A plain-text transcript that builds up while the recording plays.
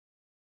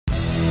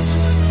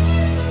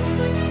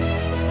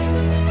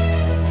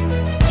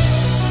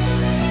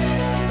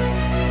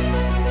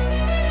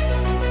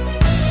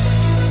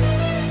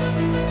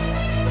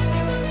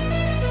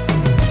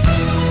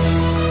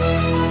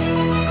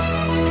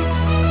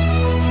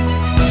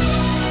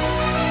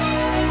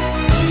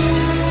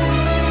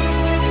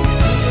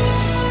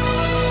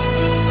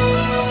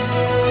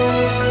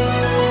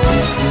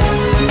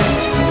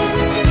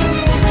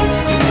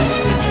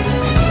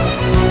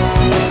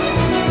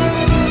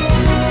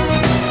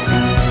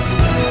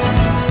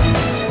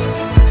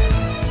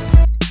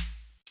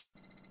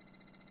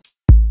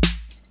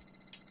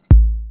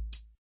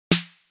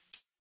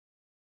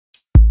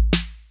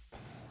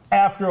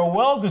After a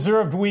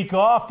well-deserved week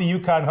off, the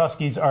UConn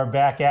Huskies are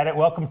back at it.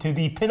 Welcome to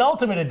the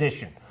penultimate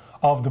edition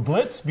of the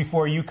Blitz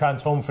before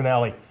UConn's home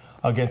finale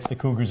against the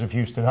Cougars of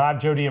Houston. Hi, I'm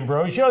Joe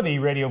D'Ambrosio, the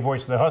radio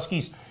voice of the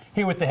Huskies,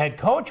 here with the head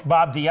coach,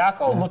 Bob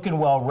Diaco, looking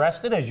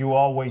well-rested, as you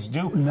always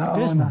do.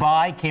 This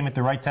bye came at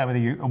the right time of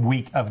the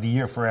week of the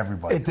year for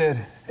everybody. It did.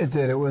 It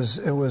did. It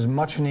was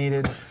much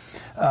needed.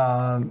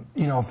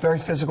 You know, very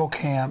physical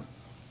camp.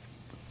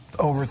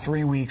 Over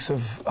 3 weeks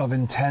of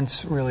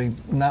intense, really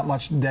not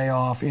much day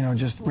off, you know,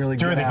 just really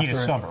during the heat of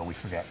summer, we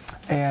forget.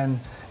 And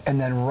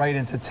then right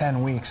into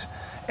 10 weeks.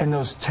 And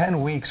those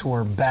 10 weeks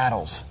were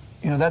battles.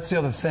 You know, that's the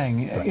other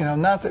thing. Right. You know,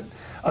 not that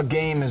a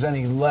game is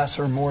any less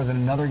or more than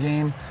another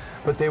game,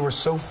 but they were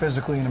so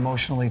physically and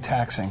emotionally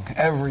taxing.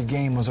 Every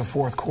game was a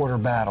fourth quarter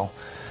battle.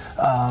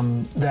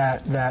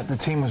 That the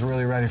team was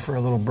really ready for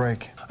a little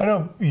break. I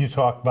know you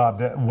talked, Bob,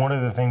 that one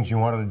of the things you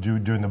wanted to do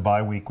during the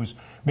bye week was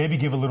maybe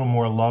give a little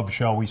more love,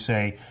 shall we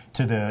say,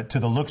 to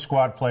the look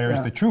squad players,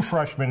 the true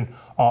freshmen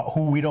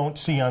who we don't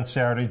see on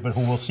Saturdays, but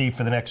who we'll see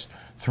for the next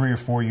 3 or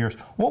 4 years.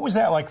 What was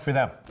that like for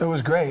them? It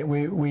was great.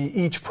 We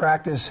each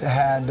practice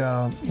had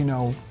you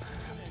know,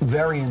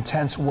 very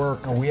intense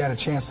work. We had a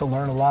chance to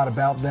learn a lot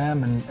about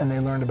them, and they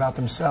learned about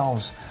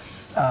themselves,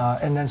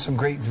 and then some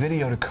great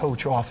video to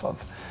coach off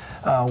of.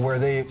 Where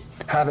they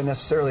haven't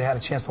necessarily had a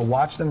chance to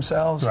watch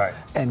themselves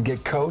and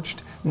get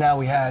coached. Now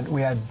we had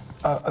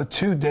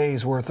 2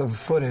 days worth of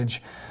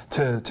footage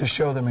to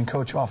show them and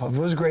coach off of.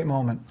 It was a great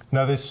moment.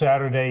 Now this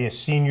Saturday is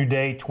senior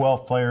day.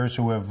 12 players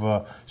who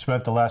have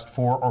spent the last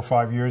 4 or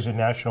 5 years in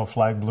National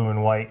Flag Blue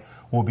and White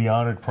will be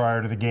honored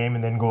prior to the game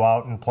and then go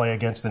out and play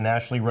against the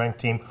nationally ranked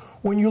team.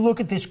 When you look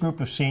at this group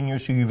of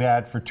seniors who you've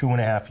had for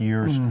 2.5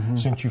 years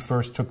since you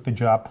first took the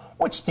job,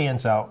 what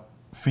stands out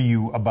for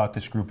you about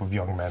this group of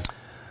young men?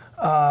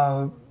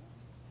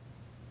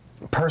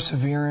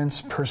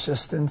 Perseverance,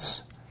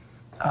 persistence.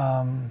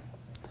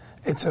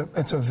 It's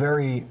a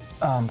very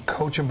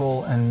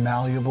coachable and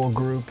malleable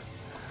group.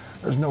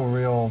 There's no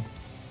real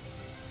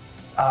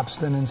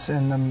obstinance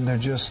in them.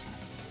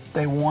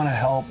 They want to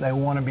help. They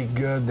want to be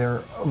good.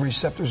 Their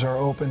receptors are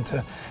open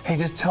to, hey,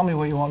 just tell me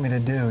what you want me to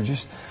do.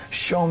 Just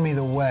show me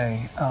the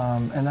way.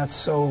 And that's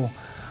so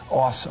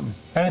awesome.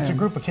 And it's a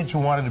group of kids who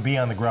wanted to be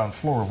on the ground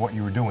floor of what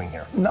you were doing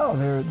here. No,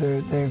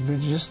 they're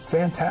just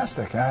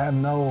fantastic. I have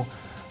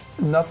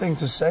nothing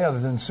to say other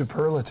than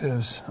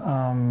superlatives.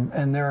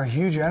 And they're a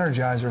huge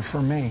energizer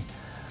for me.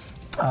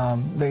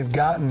 They've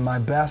gotten my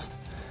best,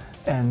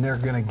 and they're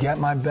going to get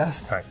my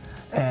best. Right.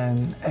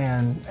 And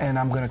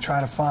I'm going to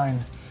try to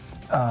find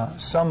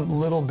some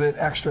little bit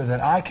extra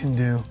that I can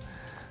do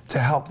to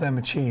help them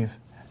achieve.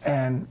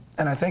 And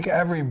I think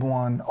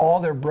everyone, all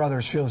their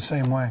brothers, feel the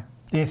same way.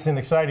 It's an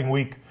exciting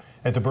week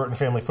at the Burton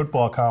Family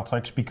Football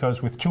Complex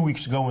because with 2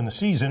 weeks to go in the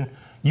season,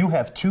 you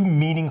have 2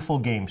 meaningful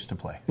games to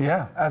play.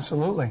 Yeah,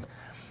 absolutely.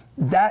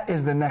 That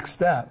is the next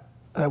step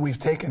that we've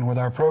taken with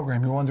our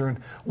program. You're wondering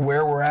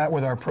where we're at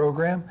with our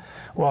program?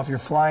 Well, if you're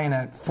flying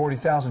at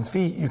 40,000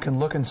 feet, you can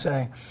look and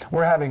say,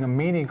 we're having a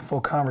meaningful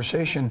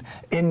conversation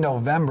in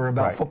November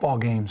about football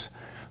games.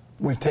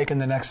 We've taken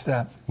the next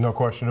step. No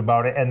question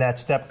about it. And that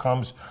step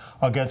comes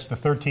against the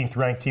 13th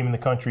ranked team in the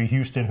country,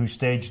 Houston, who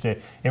staged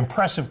an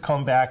impressive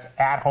comeback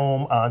at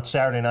home on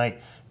Saturday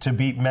night to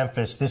beat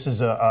Memphis. This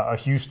is a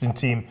Houston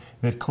team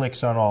that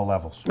clicks on all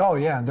levels. Oh,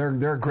 yeah.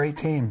 They're a great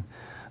team.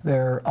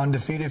 They're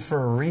undefeated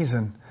for a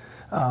reason.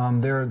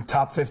 They're a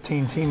top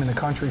 15 team in the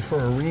country for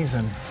a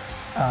reason.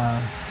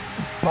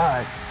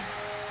 But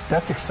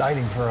that's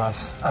exciting for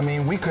us. I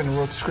mean, we couldn't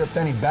wrote the script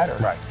any better.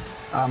 Right.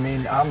 I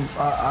mean,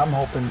 I'm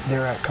hoping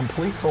they're at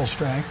complete full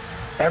strength.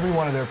 Every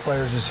one of their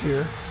players is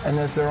here, and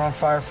that they're on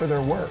fire for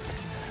their work.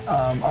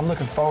 I'm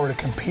looking forward to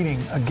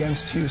competing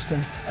against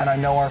Houston, and I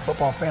know our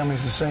football family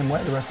is the same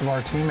way. The rest of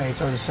our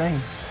teammates are the same,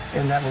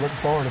 in that we're looking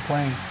forward to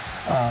playing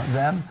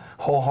them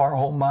whole heart,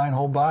 whole mind,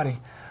 whole body.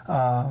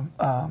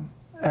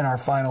 And our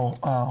final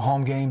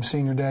home game,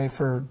 senior day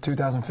for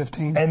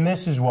 2015. And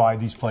this is why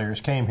these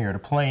players came here, to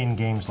play in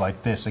games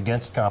like this,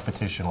 against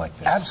competition like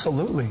this.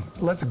 Absolutely.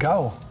 Let's go.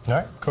 All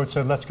right. Coach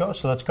said let's go,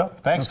 so let's go.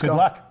 Thanks. Good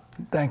luck.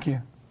 Thank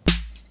you.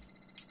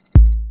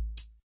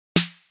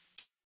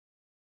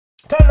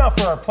 Time now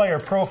for our player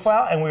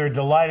profile, and we are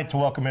delighted to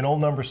welcome in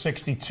old number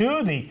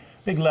 62, the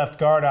big left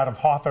guard out of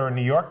Hawthorne,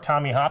 New York,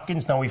 Tommy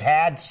Hopkins. Now, we've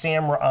had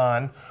Samra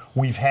on.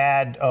 We've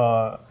had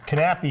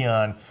Knappy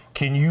on.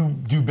 Can you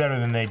do better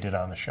than they did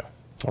on the show?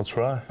 I'll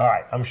try. All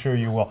right, I'm sure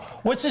you will.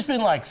 What's this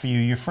been like for you?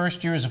 Your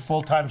first year as a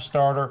full-time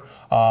starter,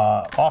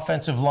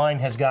 offensive line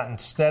has gotten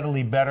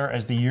steadily better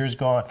as the years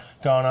gone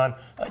on.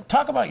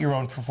 Talk about your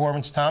own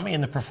performance, Tommy,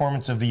 and the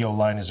performance of the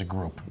O-line as a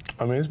group.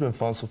 I mean, it's been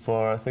fun so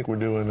far. I think we're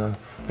doing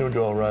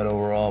all right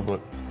overall,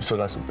 but we still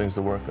got some things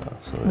to work on.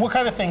 So, yeah. What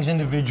kind of things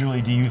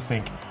individually do you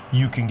think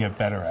you can get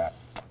better at?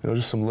 You know,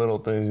 just some little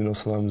things. You know,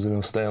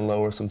 sometimes staying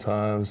lower.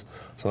 Sometimes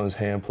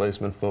hand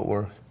placement,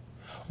 footwork.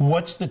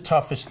 What's the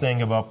toughest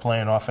thing about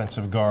playing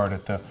offensive guard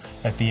at the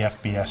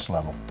FBS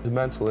level?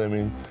 Mentally, I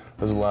mean,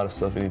 there's a lot of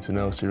stuff you need to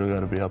know, so you really got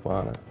to be up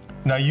on it.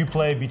 Now, you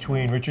play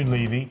between Richard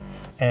Levy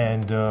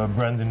and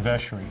Brendan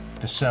Veshery,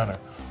 the center.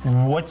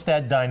 What's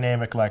that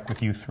dynamic like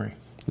with you three?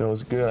 No,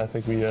 it's good. I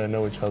think we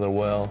know each other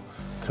well,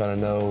 kind of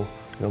know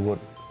what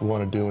we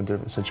want to do in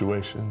different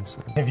situations.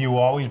 Have you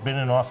always been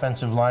an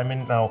offensive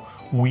lineman? Now,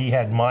 we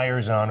had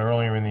Myers on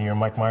earlier in the year.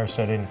 Mike Myers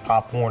said in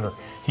Pop Warner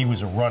he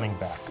was a running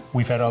back.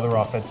 We've had other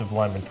offensive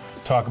linemen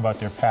talk about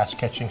their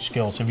pass-catching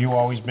skills. Have you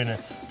always been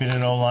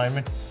an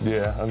O-lineman?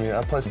 Yeah, I mean,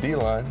 I play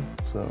D-line,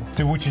 so.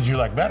 Which did you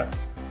like better?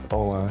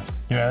 O-line.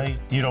 Yeah,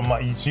 you don't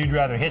mind. So you'd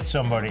rather hit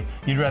somebody.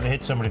 You'd rather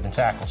hit somebody than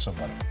tackle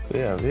somebody.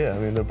 Yeah. I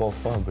mean, they're both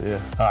fun, but yeah.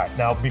 All right.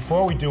 Now,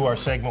 before we do our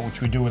segment,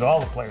 which we do with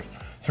all the players,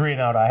 3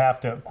 and out, I have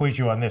to quiz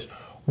you on this.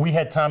 We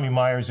had Tommy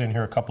Myers in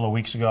here a couple of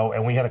weeks ago,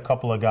 and we had a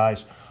couple of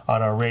guys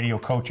on our radio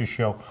coaches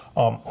show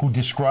who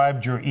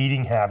described your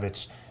eating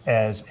habits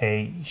as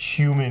a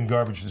human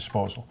garbage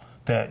disposal,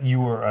 that you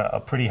were a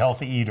pretty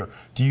healthy eater.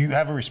 Do you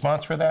have a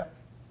response for that?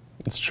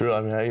 It's true.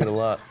 I mean, I eat a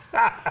lot.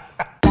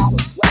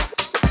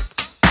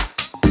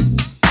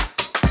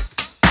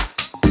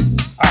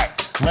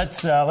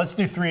 Let's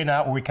do 3 and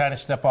out, where we kind of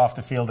step off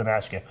the field and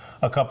ask you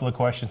a couple of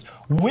questions.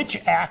 Which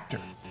actor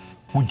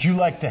would you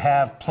like to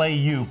have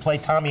play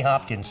Tommy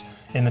Hopkins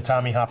in the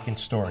Tommy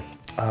Hopkins story?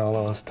 I don't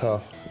know. That's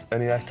tough.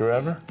 Any actor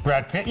ever?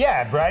 Brad Pitt?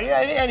 Yeah, Brad. Yeah,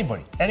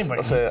 anybody.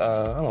 I'll say,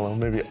 I don't know.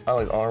 Maybe I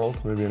like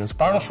Arnold. Maybe in his.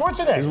 Arnold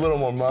Schwarzenegger. He's a little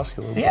more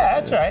muscular. Yeah,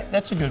 that's all right.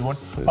 That's a good one.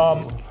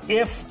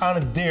 If on a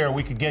dare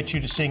we could get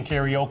you to sing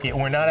karaoke, and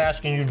we're not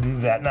asking you to do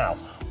that now,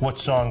 what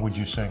song would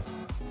you sing?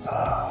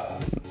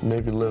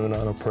 Maybe Living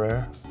on a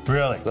Prayer.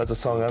 Really? That's a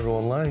song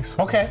everyone likes.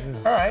 Okay. Yeah.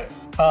 All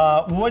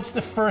right. What's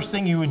the first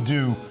thing you would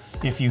do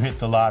if you hit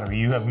the lottery?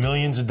 You have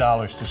millions of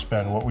dollars to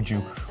spend. What would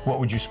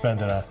you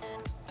spend it on?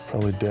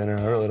 Probably dinner.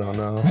 I really don't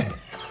know.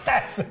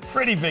 That's a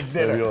pretty big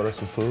dinner. Maybe order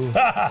some food.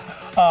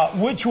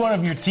 Which one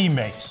of your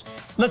teammates?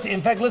 Let's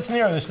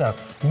narrow this down.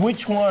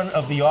 Which one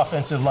of the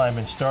offensive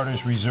linemen,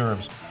 starters,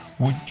 reserves,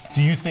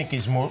 do you think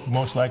is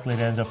most likely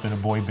to end up in a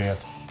boy band?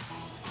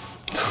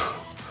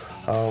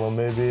 I don't know,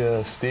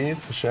 maybe Steve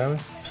Buscemi.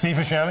 Steve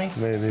Buscemi?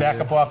 Maybe.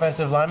 Backup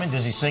offensive lineman?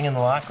 Does he sing in the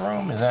locker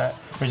room? Or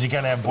is he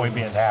going to have boy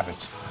band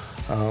habits?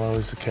 I don't know,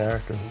 he's a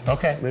character.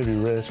 Okay. Maybe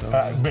Rich.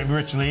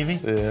 Rich Levy?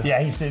 Yeah.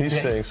 Yeah, he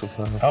sings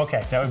sometimes.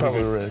 Okay, that would probably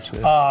be good. Rich.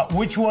 Yeah.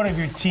 Which one of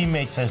your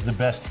teammates has the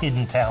best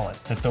hidden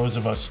talent that those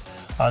of us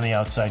on the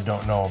outside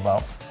don't know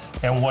about?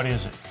 And what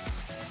is it?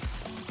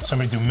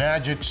 Somebody do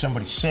magic,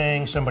 somebody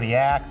sing, somebody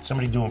act,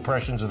 somebody do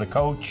impressions of the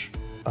coach?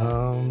 I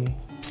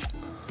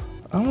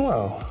don't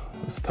know.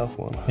 It's a tough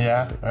one.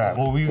 Yeah? All right.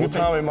 Well,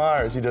 Tommy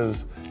Myers, he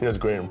does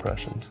great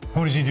impressions.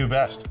 Who does he do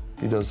best?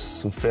 He does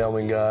some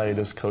Family Guy. He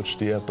does Coach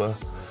Dieppe.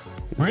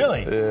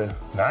 Really? Yeah.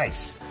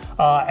 Nice.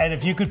 And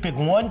if you could pick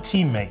one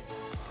teammate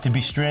to be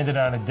stranded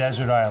on a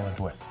desert island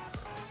with,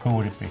 who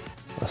would it be?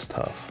 That's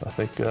tough. I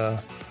think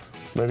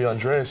maybe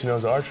Andreas. He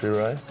knows archery,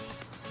 right?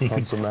 He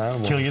could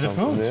kill you the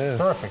food. Yeah.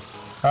 Perfect.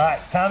 All right.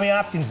 Tommy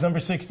Hopkins, number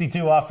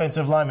 62,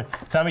 offensive lineman.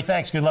 Tommy,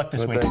 thanks. Good luck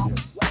this week. Thank you.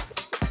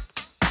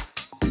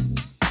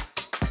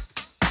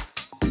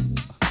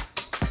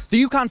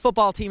 The UConn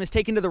football team is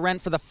taken to the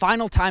Rent for the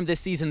final time this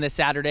season this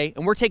Saturday,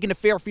 and we're taking to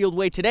Fairfield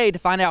Way today to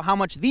find out how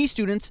much these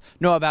students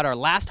know about our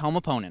last home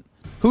opponent.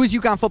 Who is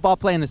UConn football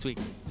playing this week?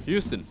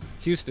 Houston.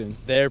 Houston.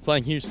 They're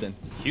playing Houston.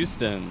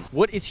 Houston.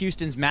 What is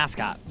Houston's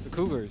mascot? The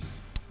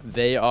Cougars.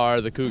 They are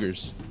the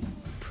Cougars.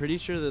 Pretty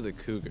sure they're the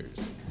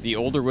Cougars. The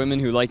older women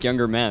who like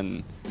younger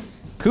men.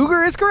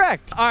 Cougar is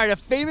correct. All right, a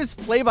famous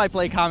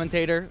play-by-play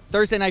commentator,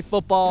 Thursday Night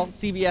Football,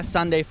 CBS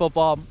Sunday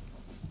Football,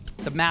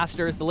 the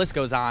Masters, the list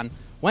goes on.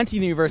 Went to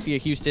the University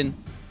of Houston.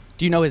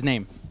 Do you know his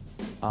name?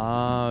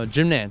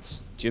 Jim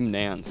Nance. Jim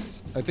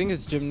Nance. I think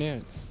it's Jim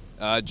Nance.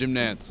 Jim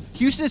Nance.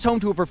 Houston is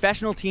home to a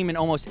professional team in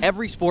almost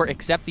every sport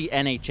except the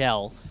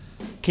NHL.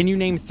 Can you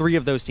name 3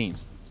 of those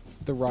teams?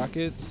 The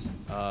Rockets.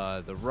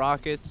 The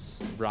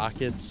Rockets.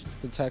 Rockets.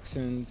 The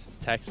Texans.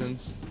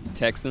 Texans.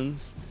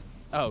 Texans.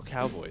 Oh,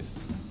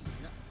 Cowboys.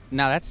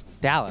 No, that's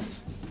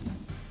Dallas.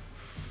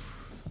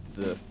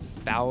 The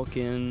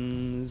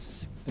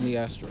Falcons. And the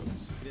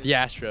Astros. The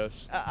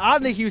Astros.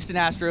 On the Houston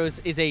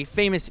Astros is a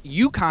famous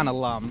UConn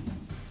alum.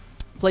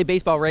 Played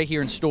baseball right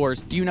here in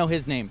Stores. Do you know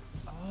his name?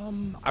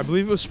 I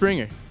believe it was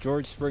Springer.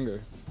 George Springer.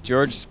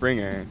 George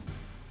Springer.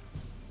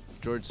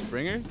 George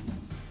Springer?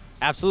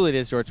 Absolutely, it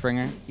is George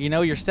Springer. You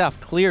know your stuff,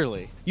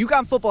 clearly.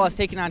 UConn football is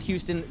taking on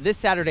Houston this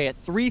Saturday at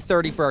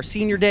 3:30 for our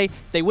senior day.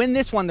 If they win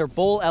this one, they're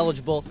bowl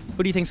eligible.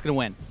 Who do you think's going to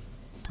win?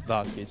 The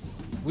Huskies.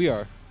 We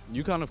are.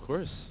 UConn, of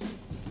course.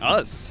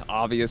 Us,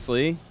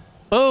 obviously.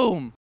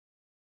 Boom!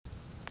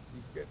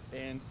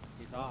 And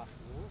he's off.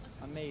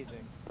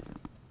 Amazing.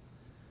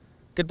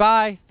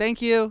 Goodbye.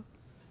 Thank you.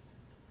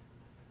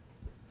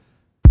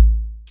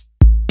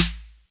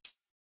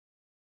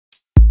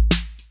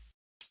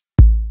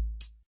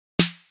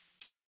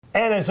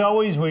 And as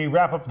always, we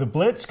wrap up the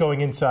Blitz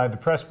going inside the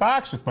press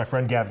box with my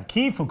friend Gavin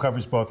Keefe, who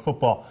covers both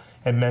football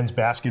and men's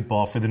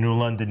basketball for the New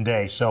London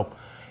Day. So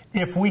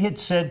if we had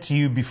said to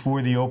you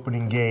before the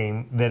opening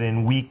game that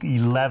in week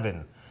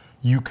 11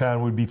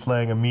 UConn would be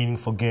playing a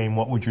meaningful game,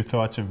 what would your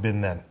thoughts have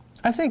been then?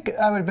 I think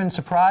I would have been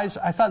surprised.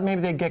 I thought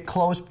maybe they'd get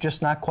close,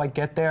 just not quite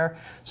get there.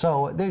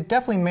 So they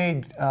definitely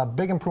made a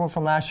big improvement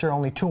from last year,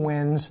 only 2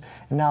 wins,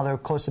 and now they're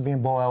close to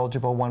being bowl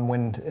eligible, 1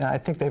 win. I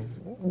think they've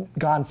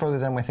gone further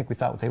than I think we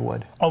thought they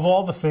would. Of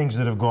all the things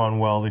that have gone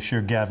well this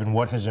year, Gavin,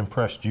 what has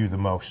impressed you the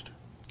most?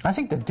 I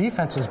think the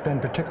defense has been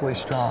particularly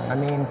strong. I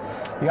mean,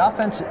 the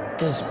offense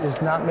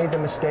is not made the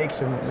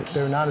mistakes, and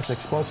they're not as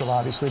explosive,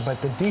 obviously,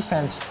 but the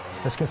defense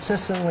has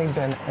consistently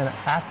been an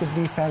active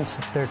defense.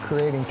 They're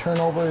creating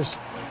turnovers.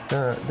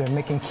 They're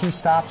making key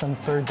stops on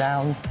 3rd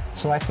down.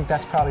 So I think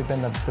that's probably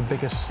been the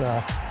biggest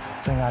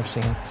thing I've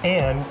seen.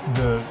 And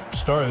the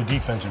star of the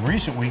defense in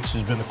recent weeks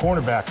has been the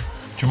cornerback.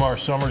 Jamar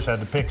Summers had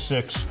the pick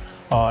 6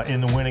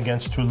 in the win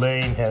against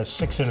Tulane, has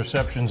 6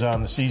 interceptions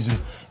on the season,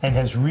 and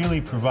has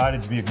really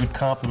provided to be a good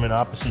complement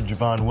opposite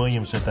Javon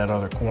Williams at that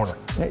other corner.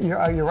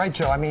 You're right,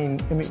 Joe. I mean,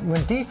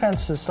 when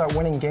defenses start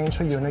winning games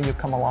for you, I know you've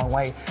come a long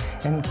way.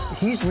 And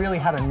he's really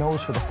had a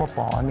nose for the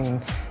football. I mean,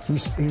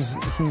 he's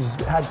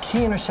had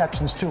key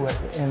interceptions to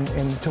it, and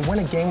to win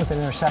a game with an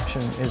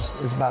interception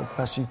is about the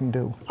best you can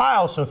do. I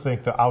also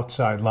think the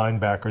outside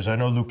linebackers, I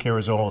know Luke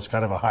Carrizolo is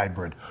kind of a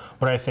hybrid,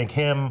 but I think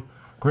him,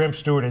 Graham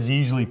Stewart has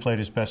easily played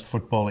his best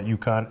football at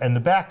UConn, and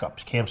the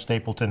backups, Cam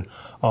Stapleton,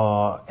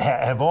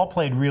 have all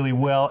played really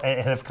well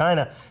and have kind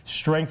of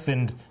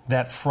strengthened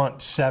that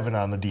front 7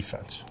 on the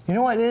defense. You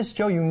know what it is,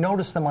 Joe? You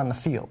notice them on the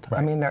field. Right.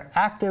 I mean, they're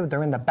active.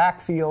 They're in the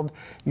backfield.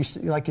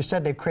 Like you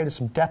said, they've created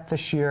some depth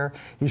this year.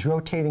 He's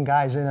rotating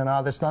guys in and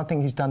out. That's another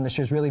thing he's done this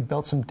year is really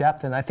built some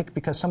depth, and I think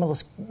because some of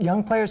those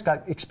young players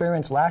got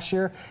experience last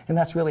year, and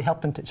that's really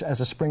helped them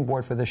as a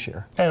springboard for this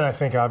year. And I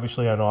think,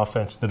 obviously, on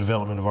offense, the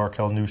development of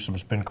Arkell Newsome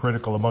has been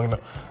critical among the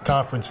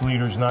conference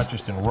leaders, not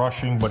just in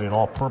rushing, but in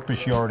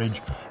all-purpose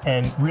yardage,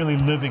 and really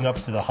living up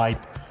to the hype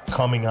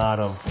coming out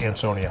of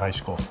Ansonia High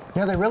School.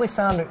 Yeah, they really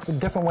found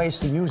different ways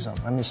to use them.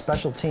 I mean,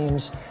 special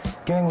teams,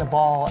 getting the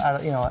ball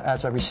out,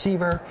 as a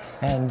receiver,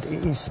 and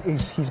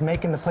he's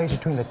making the plays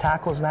between the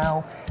tackles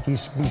now.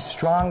 He's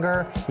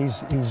stronger.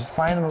 He's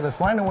finding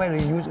a way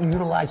to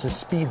utilize his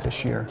speed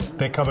this year.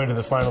 They come into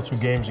the final 2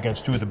 games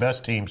against 2 of the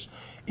best teams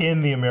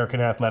in the American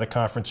Athletic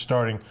Conference,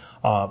 starting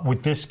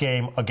with this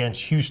game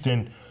against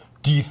Houston.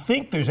 Do you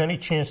think there's any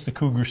chance the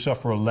Cougars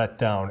suffer a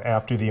letdown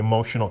after the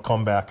emotional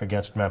comeback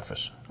against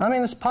Memphis? I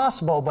mean, it's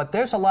possible, but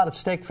there's a lot at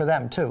stake for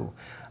them, too.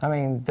 I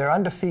mean, they're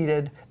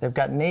undefeated. They've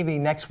got Navy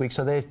next week,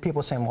 so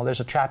people are saying, well, there's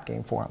a trap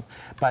game for them.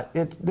 But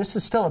this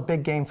is still a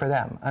big game for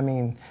them. I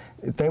mean,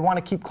 they want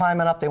to keep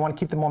climbing up. They want to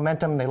keep the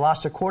momentum. They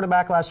lost their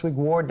quarterback last week,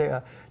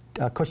 Ward.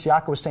 Coach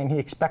Siaka was saying he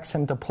expects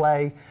him to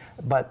play,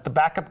 but the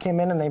backup came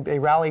in and they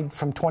rallied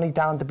from 20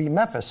 down to beat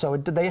Memphis. So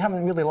they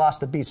haven't really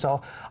lost a beat.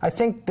 So I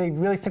think they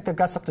really think they've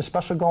got something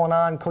special going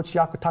on. Coach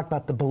Siaka talked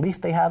about the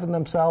belief they have in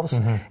themselves,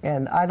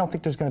 and I don't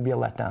think there's going to be a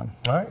letdown.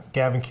 All right,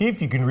 Gavin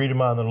Keefe, you can read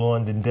him on the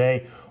London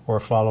Day or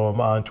follow him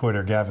on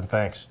Twitter. Gavin,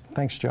 thanks.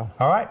 Thanks, Joe.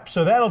 All right,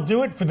 so that'll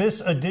do it for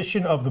this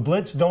edition of the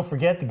Blitz. Don't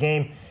forget the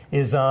game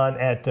is on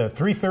at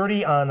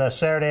 3:30 on a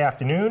Saturday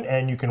afternoon,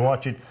 and you can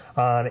watch it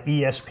on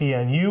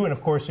ESPNU. And,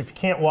 of course, if you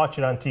can't watch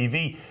it on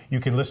TV, you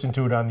can listen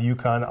to it on the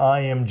UConn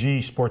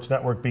IMG Sports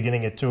Network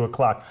beginning at 2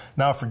 o'clock.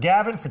 Now, for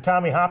Gavin, for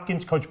Tommy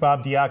Hopkins, Coach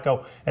Bob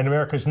Diaco, and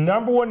America's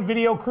 #1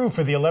 video crew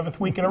for the 11th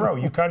week in a row,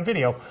 UConn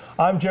Video,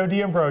 I'm Joe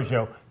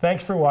D'Ambrosio.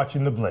 Thanks for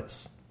watching the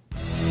Blitz.